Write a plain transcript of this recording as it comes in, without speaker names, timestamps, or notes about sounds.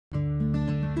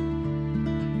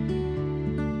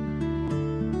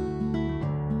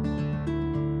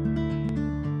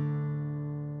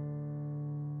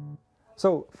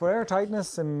So for air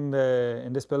tightness in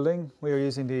this building, we are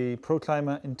using the Pro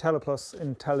Clima Intello Plus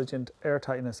intelligent air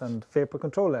tightness and vapour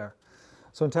control air.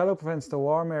 So Intello prevents the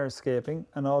warm air escaping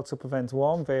and also prevents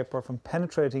warm vapour from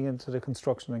penetrating into the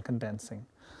construction and condensing.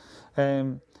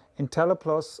 Intello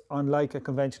Plus, unlike a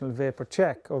conventional vapour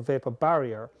check or vapour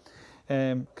barrier,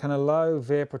 can allow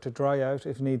vapour to dry out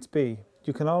if needs be.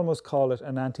 You can almost call it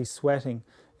an anti-sweating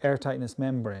air tightness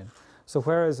membrane. So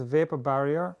whereas a vapour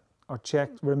barrier or check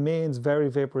remains very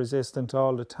vapour resistant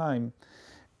all the time,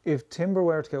 if timber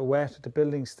were to get wet at the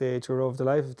building stage or over the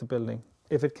life of the building,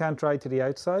 if it can't dry to the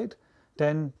outside,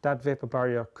 then that vapour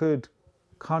barrier could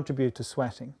contribute to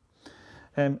sweating.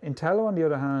 Intello, on the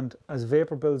other hand, as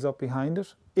vapour builds up behind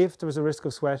it, if there is a risk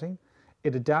of sweating,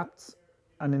 it adapts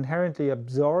and inherently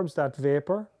absorbs that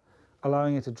vapour,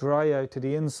 allowing it to dry out to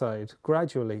the inside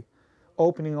gradually,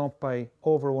 opening up by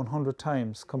over 100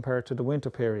 times compared to the winter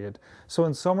period. So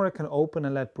in summer it can open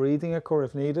and let breathing occur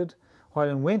if needed, while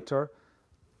in winter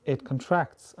it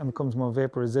contracts and becomes more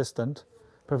vapour resistant,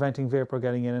 preventing vapour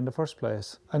getting in the first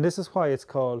place. And this is why it's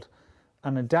called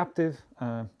an adaptive,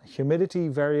 humidity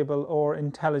variable or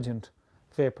intelligent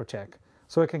vapour check.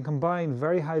 So it can combine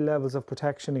very high levels of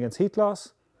protection against heat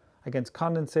loss, against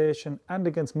condensation and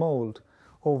against mould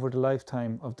over the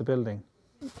lifetime of the building.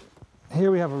 Here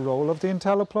we have a roll of the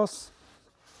Intello Plus,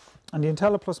 and the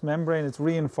Intello Plus membrane is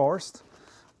reinforced.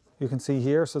 You can see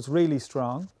here, so it's really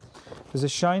strong. There's a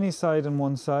shiny side on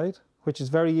one side, which is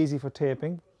very easy for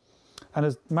taping, and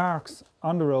as marks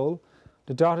on the roll,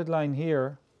 the dotted line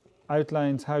here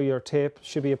outlines how your tape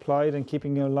should be applied and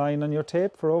keeping your line on your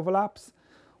tape for overlaps,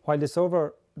 while this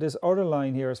other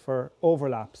line here is for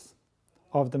overlaps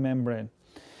of the membrane.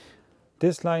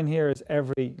 This line here is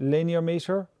every linear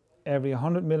metre, every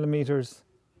 100 millimetres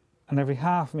and every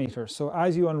half metre. So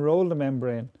as you unroll the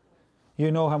membrane,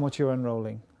 you know how much you're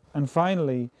unrolling. And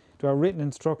finally, there are written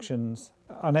instructions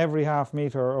on every half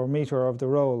metre or metre of the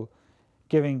roll,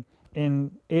 giving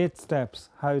in 8 steps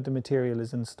how the material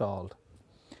is installed.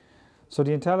 So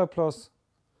the Intello Plus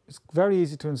is very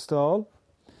easy to install,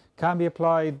 can be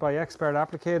applied by expert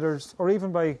applicators or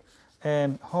even by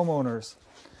homeowners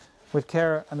with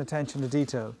care and attention to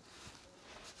detail.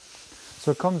 So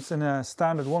it comes in a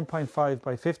standard 1.5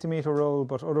 by 50 metre roll,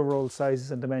 but other roll sizes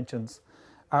and dimensions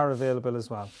are available as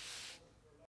well.